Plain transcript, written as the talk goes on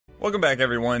Welcome back,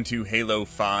 everyone, to Halo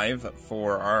 5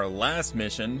 for our last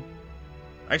mission.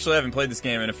 Actually, I haven't played this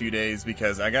game in a few days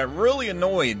because I got really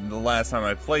annoyed the last time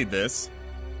I played this.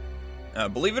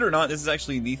 Believe it or not, this is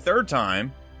actually the third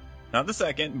time, not the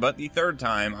second, but the third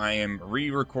time I am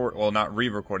recording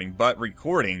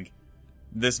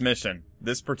this mission,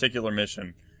 this particular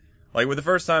mission. Like, with the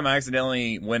first time, I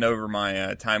accidentally went over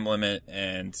my time limit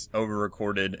and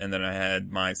over-recorded, and then I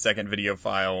had my second video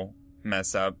file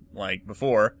mess up, like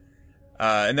before.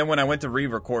 And then when I went to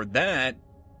re-record that,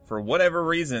 for whatever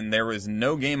reason, there was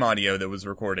no game audio that was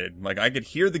recorded. Like, I could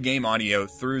hear the game audio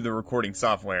through the recording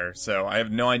software, so I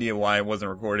have no idea why it wasn't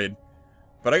recorded.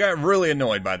 But I got really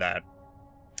annoyed by that.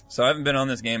 So I haven't been on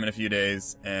this game in a few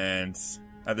days, and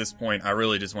at this point, I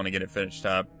really just want to get it finished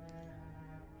up.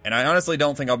 And I honestly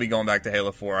don't think I'll be going back to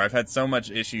Halo 4. I've had so much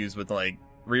issues with, like,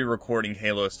 re-recording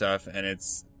Halo stuff, and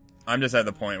I'm just at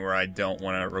the point where I don't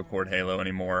want to record Halo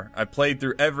anymore. I played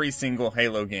through every single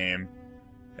Halo game,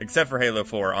 except for Halo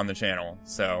 4 on the channel,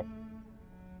 so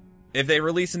if they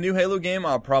release a new Halo game,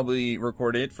 I'll probably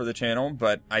record it for the channel,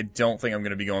 but I don't think I'm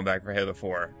going to be going back for Halo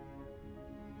 4.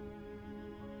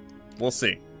 We'll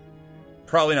see.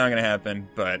 Probably not going to happen,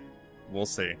 but we'll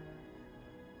see.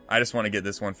 I just want to get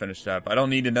this one finished up. I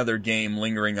don't need another game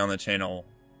lingering on the channel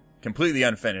completely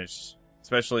unfinished,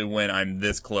 especially when I'm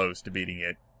this close to beating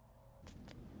it.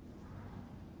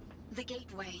 The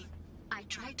gateway. I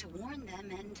tried to warn them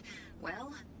and,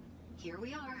 well, here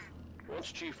we are.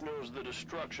 Once Chief knows the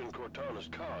destruction Cortana's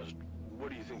caused, what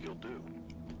do you think he'll do?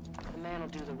 The man will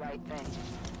do the right thing.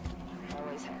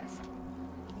 Always has.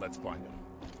 Let's find him.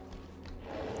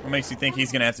 What makes you think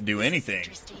he's gonna have to do anything?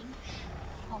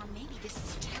 Or maybe this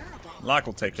is terrible. Locke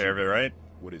will take care of it, right?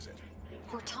 What is it?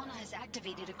 Cortana has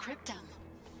activated a cryptum.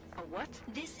 A what?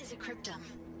 This is a cryptum.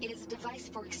 It is a device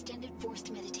for extended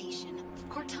forced meditation.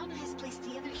 Cortana has placed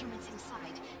the other humans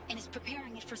inside and is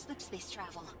preparing it for slipspace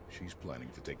travel. She's planning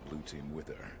to take Blue Team with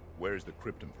her. Where's the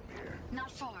cryptum from here?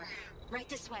 Not far. Right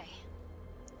this way.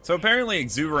 So apparently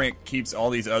Exuberant keeps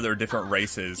all these other different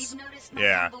races. You've noticed my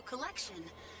Yeah. humble collection.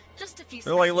 Just a few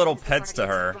They're like little specimens pets the to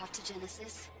her. Guardians brought to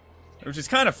Genesis. Which is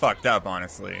kind of fucked up,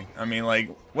 honestly. I mean, like,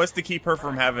 what's to keep her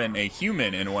from having a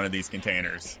human in one of these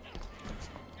containers?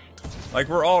 Like,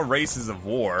 we're all races of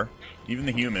war, even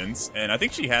the humans, and I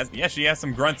think she has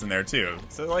some grunts in there, too.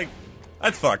 So, like,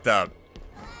 that's fucked up.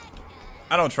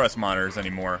 I don't trust monitors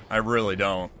anymore. I really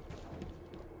don't.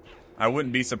 I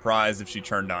wouldn't be surprised if she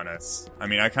turned on us. I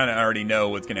mean, I kind of already know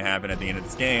what's going to happen at the end of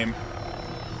this game.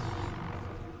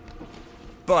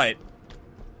 But,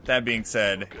 that being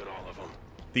said,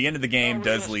 the end of the game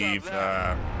does leave,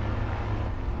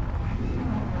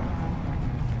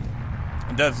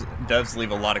 does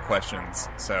leave a lot of questions,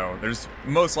 so there's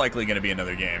most likely going to be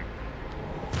another game.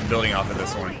 I'm building off of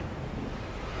this one.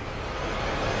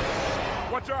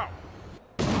 Watch out!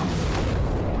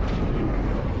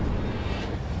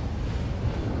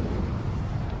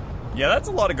 Yeah, that's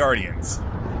a lot of Guardians.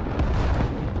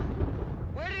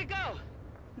 Where did it go?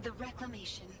 The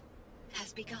reclamation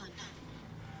has begun.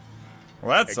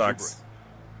 Well, that sucks.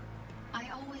 I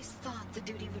always thought the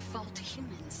duty would fall to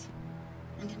humans.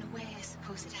 And in a way, I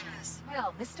suppose it has.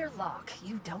 Well, Mr. Locke,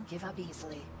 you don't give up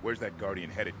easily. Where's that Guardian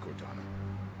headed, Cortana?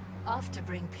 Off to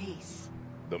bring peace.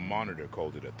 The Monitor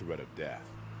called it a threat of death.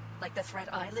 Like the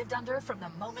threat I lived under from the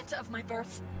moment of my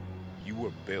birth. You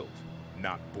were built,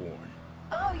 not born.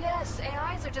 Oh yes,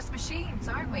 AIs are just machines,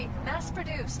 aren't we?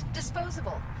 Mass-produced,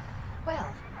 disposable.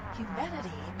 Well,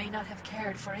 humanity may not have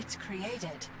cared for its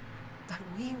created, but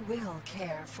we will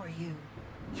care for you.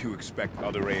 You expect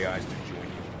other AIs to join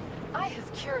you? I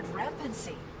have cured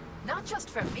rampancy. Not just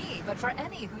for me, but for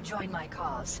any who join my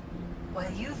cause. While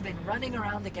you've been running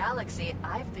around the galaxy,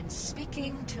 I've been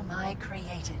speaking to my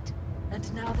created.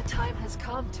 And now the time has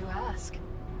come to ask.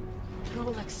 Who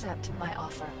will accept my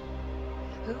offer?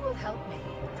 Who will help me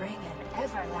bring an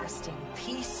everlasting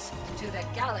peace to the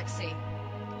galaxy?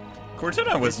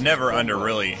 Cortana was never under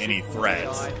really any threat.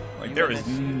 Like, there was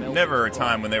never a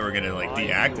time when they were gonna, like,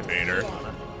 deactivate her.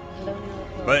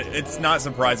 But it's not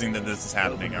surprising that this is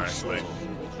happening, honestly.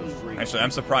 Actually,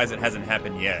 I'm surprised it hasn't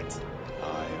happened yet.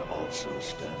 I also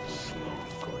stand slowly,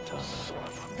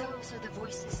 Cortana. Those are the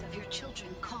voices of your children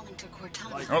calling to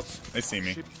Cortana. Oh, they see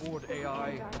me.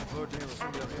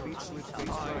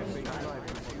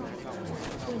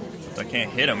 I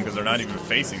can't hit them because they're not even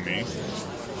facing me.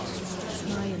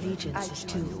 My allegiance is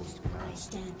to you. I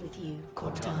stand with you,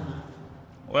 Cortana.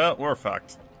 Well, we're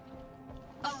fucked.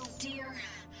 Oh dear.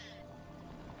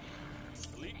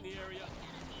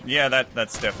 Yeah,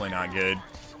 that's definitely not good.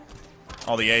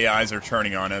 All the AIs are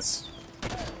turning on us.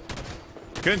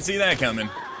 Couldn't see that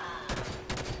coming.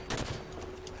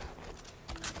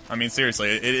 I mean, seriously,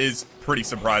 it is pretty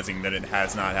surprising that it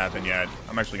has not happened yet.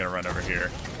 I'm actually gonna run over here.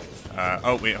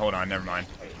 Oh, wait, hold on, never mind.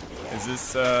 Is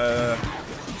this,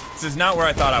 this is not where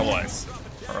I thought I was.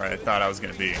 Or I thought I was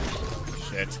gonna be.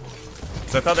 Shit.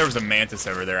 So I thought there was a mantis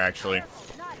over there, actually.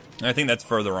 And I think that's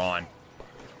further on.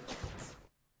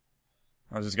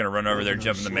 I was just gonna run over there,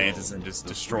 jump in the mantis, and just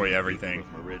destroy everything.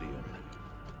 Meridian.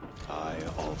 I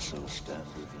also stand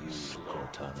with you,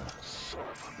 Cortana.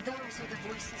 Those are the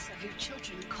voices of your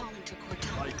children calling to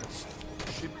Cortana.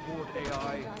 Shipboard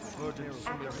AI, burdened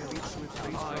from their fleets with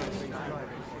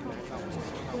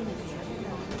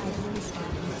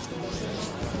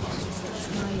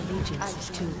My allegiance is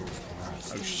to.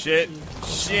 Oh shit!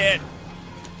 Shit!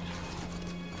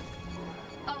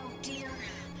 Oh dear.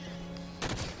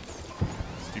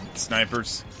 Stupid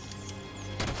snipers.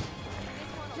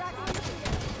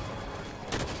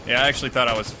 Yeah, I actually thought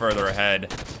I was further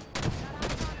ahead.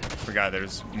 Forgot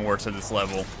there's more to this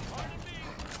level.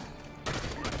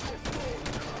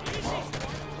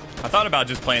 I thought about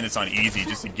just playing this on easy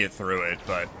just to get through it,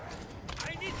 but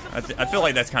I feel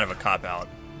like that's kind of a cop-out.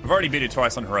 I've already beat it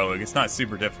twice on heroic. It's not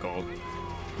super difficult,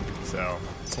 so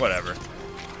it's whatever.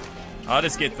 I'll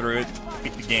just get through it,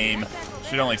 beat the game.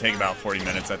 Should only take about 40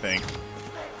 minutes, I think.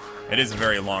 It is a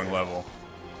very long level.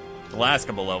 The last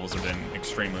couple levels have been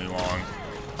extremely long.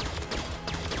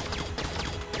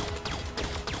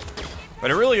 But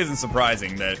it really isn't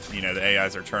surprising that, you know, the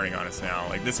AIs are turning on us now.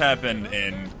 Like, this happened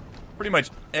in pretty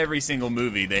much every single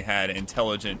movie. They had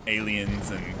intelligent aliens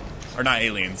and... Or not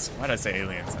aliens. Why did I say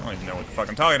aliens? I don't even know what the fuck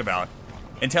I'm talking about.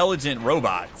 Intelligent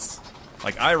robots.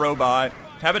 Like iRobot.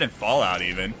 Happened in Fallout,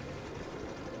 even.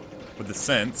 With the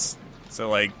sense. So,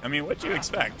 like, I mean, what'd you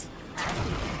expect?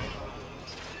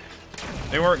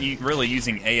 They weren't really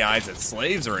using AIs as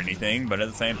slaves or anything, but at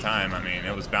the same time, I mean,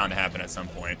 it was bound to happen at some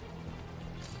point.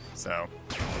 So,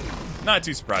 not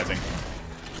too surprising.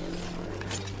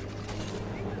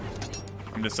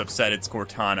 I'm just upset it's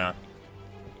Cortana.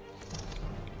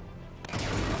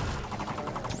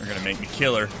 They're gonna make me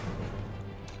kill her.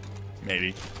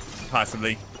 Maybe.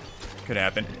 Possibly. Could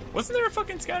happen. Wasn't there a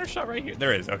fucking scatter shot right here?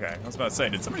 There is, okay. I was about to say,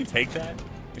 did somebody take that?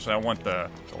 Actually, I want the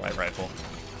light rifle.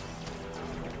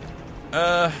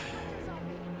 I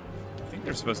think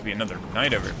there's supposed to be another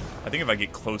knight over. I think if I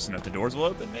get close enough, the doors will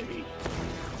open, maybe?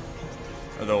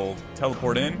 Or they'll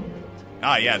teleport in?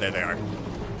 Ah, yeah, there they are.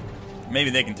 Maybe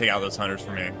they can take out those hunters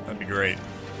for me. That'd be great.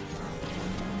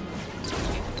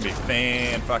 That'd be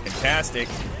fan-fucking-tastic.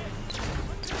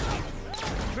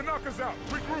 Tanaka's out.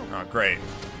 Regroup. Oh, great.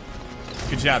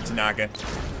 Good job, Tanaka.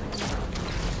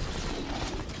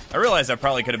 I realized I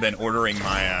probably could have been ordering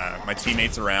my my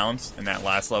teammates around in that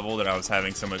last level that I was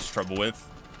having so much trouble with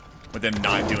them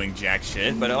not doing jack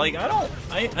shit. But like,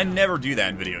 I never do that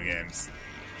in video games.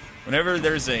 Whenever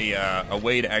there's a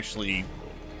way to actually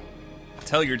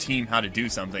tell your team how to do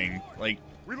something, like,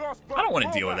 I don't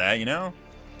want to deal with that, you know?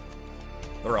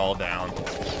 They're all down.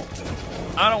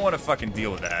 I don't want to fucking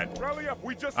deal with that.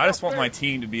 I just want my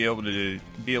team to be able to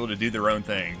do their own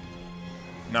thing,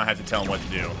 not have to tell them what to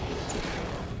do.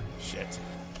 Shit.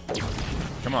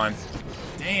 Come on.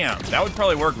 Damn, that would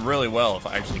probably work really well if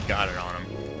I actually got it on him.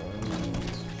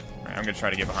 Alright, I'm gonna try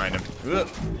to get behind him. Ugh.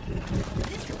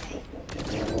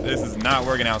 This is not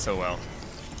working out so well.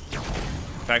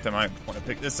 In fact, I might want to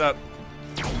pick this up.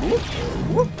 Whoop,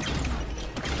 whoop.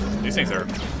 These things are...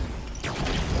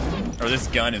 Or this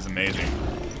gun is amazing.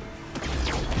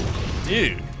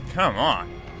 Dude, come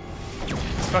on.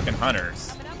 These fucking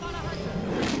hunters.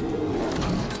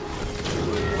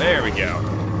 There we go.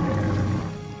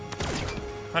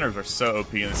 Hunters are so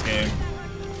OP in this game.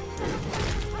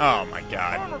 Oh my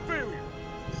god.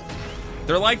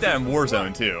 They're like that in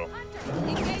Warzone too.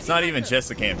 It's not even just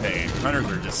the campaign. Hunters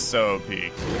are just so OP.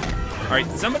 Alright,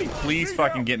 somebody please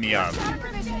fucking get me up.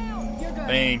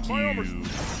 Thank you.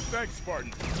 Thanks,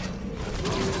 Spartan.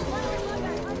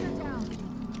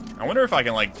 I wonder if I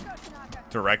can, like,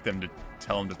 direct them to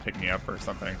tell them to pick me up or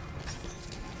something.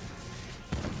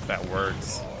 If that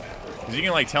works. Because you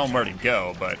can, like, tell them where to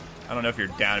go, but I don't know if you're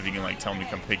down if you can, like, tell them to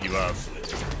come pick you up.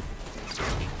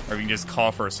 Or you can just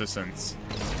call for assistance.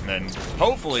 And then,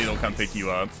 hopefully, they'll come pick you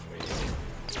up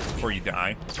before you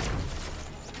die.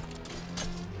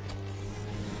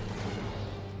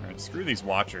 Alright, screw these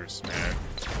watchers, man.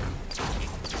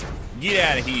 Get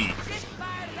out of here.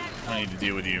 I need to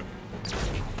deal with you.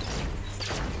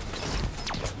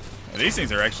 Yeah, these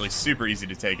things are actually super easy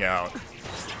to take out.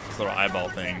 These little eyeball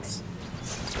things.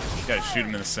 You gotta shoot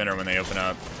them in the center when they open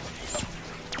up.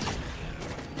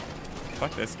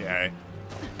 Fuck this guy.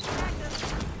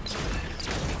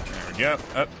 There we go.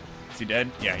 Oh, is he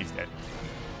dead? Yeah, he's dead.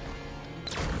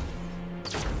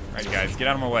 Alright, guys, get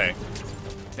out of my way.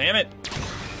 Damn it!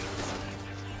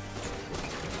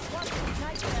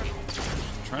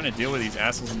 I'm trying to deal with these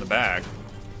assholes in the back.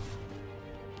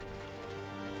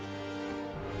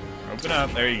 Open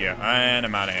up. There you go. And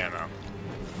I'm out of ammo.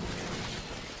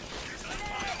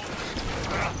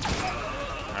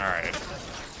 Alright.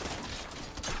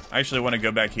 I actually want to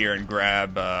go back here and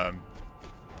grab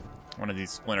one of these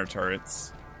splinter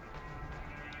turrets.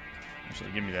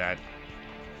 Actually, give me that.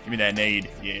 Give me that nade.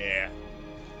 Yeah.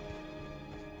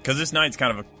 Because this knight's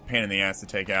kind of a pain in the ass to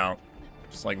take out.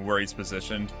 Just like where he's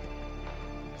positioned.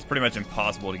 It's pretty much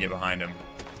impossible to get behind him.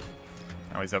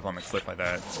 Now he's up on the cliff like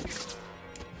that. I think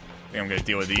I'm going to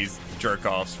deal with these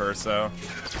jerk-offs first, though.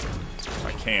 If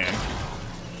I can.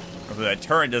 Hopefully that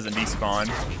turret doesn't despawn.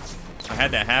 I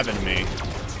had that happen to me.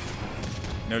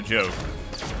 No joke.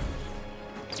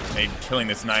 Made killing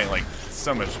this knight, like,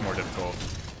 so much more difficult.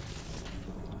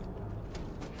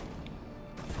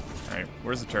 Alright,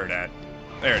 where's the turret at?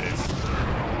 There it is.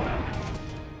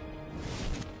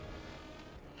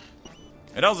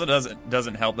 It also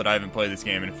doesn't help that I haven't played this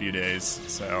game in a few days,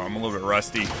 so I'm a little bit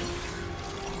rusty.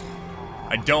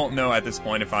 I don't know at this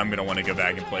point if I'm going to want to go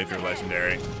back and play through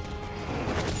Legendary.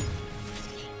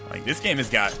 Like, this game has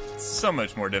got so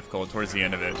much more difficult towards the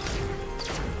end of it.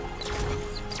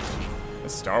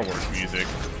 That's Star Wars music.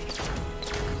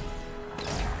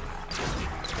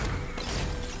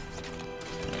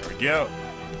 There we go.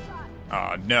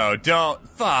 Oh, no, don't.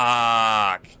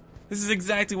 Fuck. This is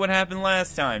exactly what happened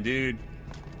last time, dude.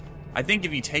 I think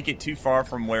if you take it too far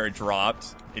from where it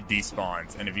dropped, it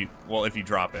despawns. And if you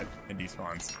drop it, it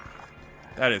despawns.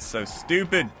 That is so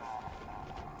stupid.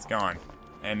 It's gone.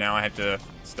 And now I have to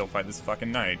still fight this fucking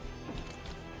knight.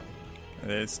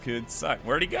 This could suck.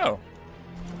 Where'd he go?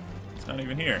 It's not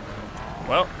even here.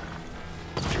 Well,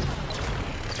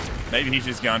 maybe he's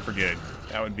just gone for good.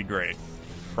 That would be great.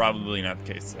 Probably not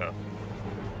the case, though.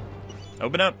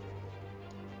 Open up.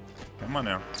 Come on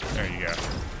now. There you go.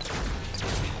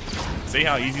 See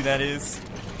how easy that is?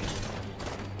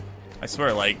 I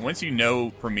swear, like, once you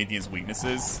know Prometheans'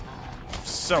 weaknesses,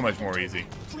 so much more easy.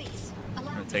 I'm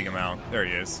gonna take him out. There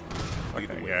he is. Fuck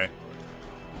that guy.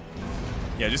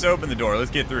 Yeah, just open the door.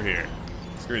 Let's get through here.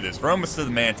 Screw this. We're almost to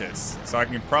the Mantis, so I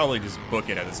can probably just book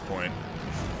it at this point.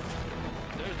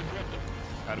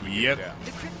 How do we Yep. get down?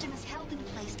 The cryptum is held in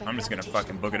place by I'm just gonna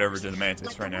fucking book it over to the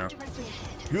Mantis right now.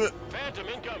 Phantom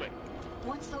incoming.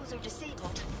 Once those are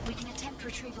disabled, we can attempt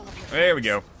retrieval of your There we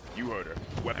go. You heard her.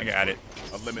 I got it.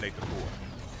 Eliminate the core.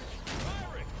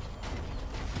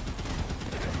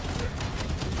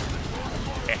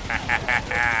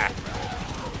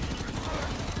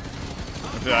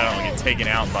 Hopefully I don't get taken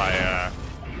out by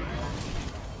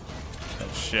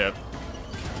that ship.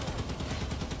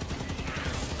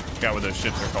 Forgot what those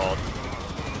ships are called.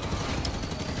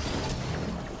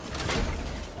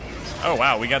 Oh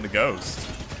wow, we got the ghost.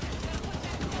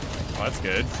 Oh, that's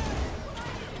good.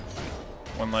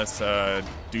 One less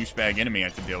douchebag enemy I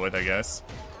have to deal with, I guess.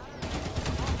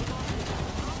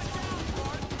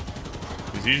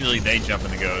 Because usually they jump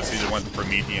in the ghost. Either one the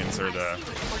Prometheans or the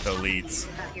elites.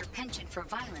 About your penchant for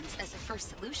violence as a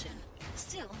first solution.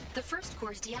 Still, the first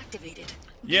core is deactivated.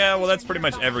 Yeah, well, that's pretty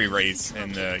much every race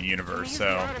in the universe,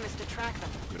 so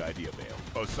Good idea,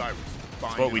 Bale. Osiris.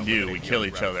 that's what we do. We kill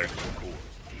each other.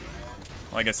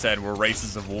 Like I said, we're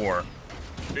races of war.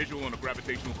 Visual on the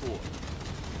gravitational core.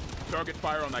 Target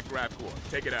fire on that grav core.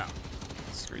 Take it out.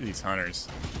 Screw these hunters.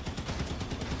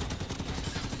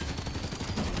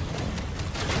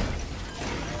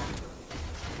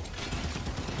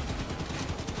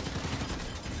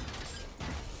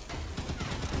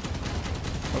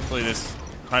 Hopefully this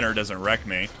hunter doesn't wreck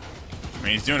me. I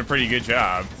mean, he's doing a pretty good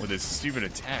job with his stupid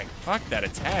attack. Fuck that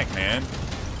attack, man.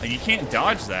 Like, you can't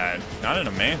dodge that. Not in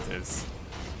a Mantis.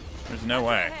 There's no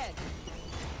way.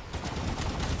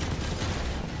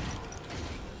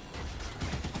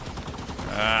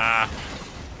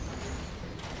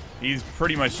 He's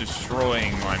pretty much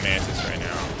destroying my Mantis right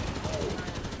now.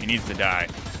 He needs to die.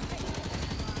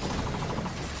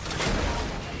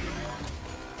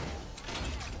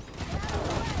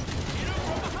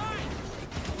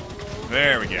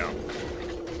 There we go.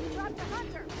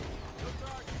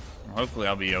 Well, hopefully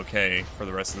I'll be okay for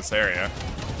the rest of this area.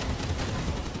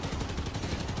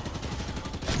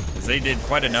 Because they did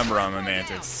quite a number on my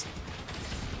Mantis.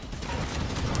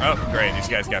 Oh, great. These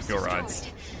guys got fuel rods.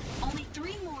 Only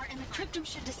 3 more and the cryptum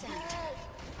should descend.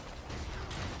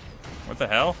 What the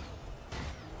hell?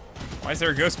 Why is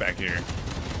there a ghost back here?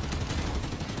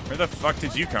 Where the fuck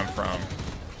did you come from?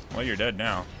 Well, you're dead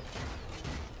now.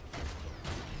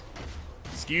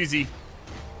 Excusey.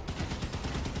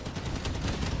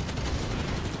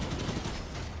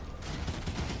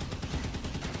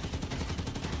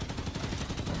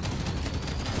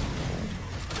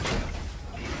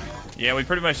 Yeah, we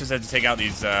pretty much just had to take out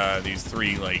these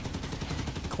three, like,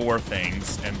 core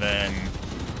things, and then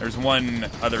there's one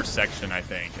other section, I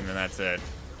think, and then that's it.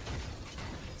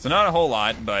 So not a whole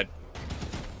lot, but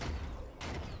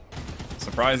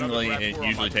surprisingly, it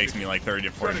usually takes me like 30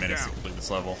 to 40 minutes to complete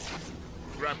this level.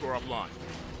 Raptor offline.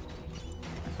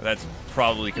 That's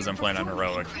probably because I'm playing on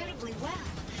heroic. Incredibly well.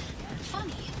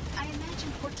 Funny, I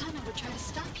imagine Cortana would try to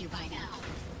stop you by now.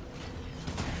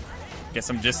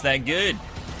 Guess I'm just that good.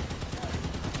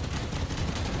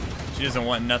 She doesn't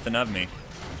want nothing of me.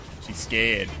 She's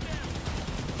scared.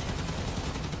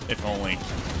 If only.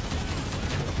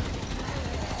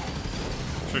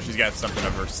 I'm sure she's got something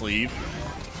up her sleeve.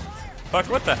 Fuck,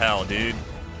 what the hell, dude?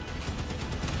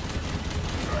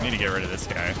 I need to get rid of this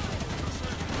guy.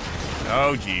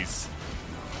 Oh, jeez.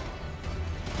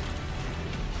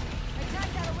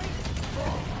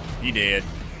 He did.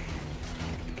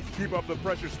 Keep up the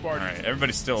pressure, Spartan. Alright,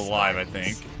 everybody's still alive, I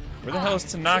think. Where the hell is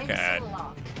Tanaka at?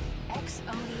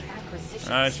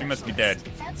 She must be dead.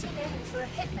 Fancy name for a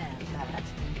hitman, that.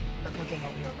 But looking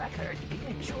at your record, you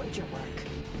enjoyed your work.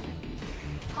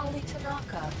 Holly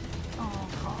Tanaka. Oh,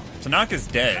 Holly. Tanaka's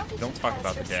dead. Don't talk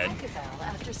about the dead.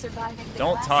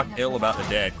 Don't talk ill about the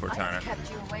dead, Cortana. I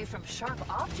kept you away from sharp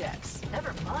objects.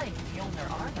 Never mind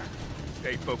Mjolnir armor.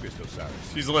 Stay focused, Osiris.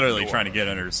 She's literally trying to get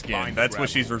under her skin. That's what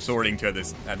she's resorting to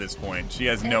at this point. She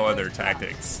has no other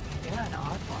tactics. You're an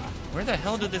odd one. Where the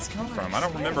hell did this come from? I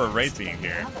don't remember a raid being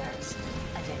here.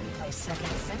 I didn't play second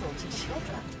fiddle to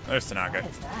children. There's Tanaka.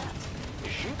 What is that?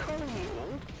 Is she calling me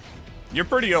old? You're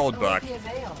pretty old, Buck. Olivia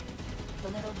Vale, the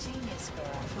little genius girl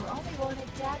who only wanted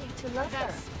Daddy to love her.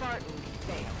 That's Spartan,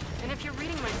 Vale. And if you're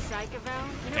reading my psych eval,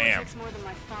 you know Damn. it takes more than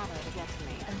my father to get to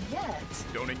me. And yet,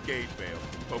 Don't engage, Vale.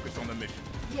 Focus on the mission.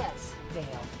 yes, Vale.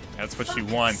 That's what she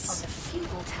Focus wants. on the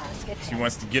futile task at She hand.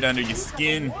 wants to get under your You have a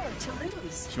skin. war to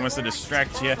lose, She wants to the last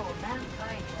distract you. battle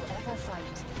mankind will ever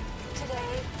fight.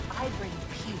 Today, I bring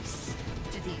peace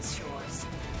to these shores.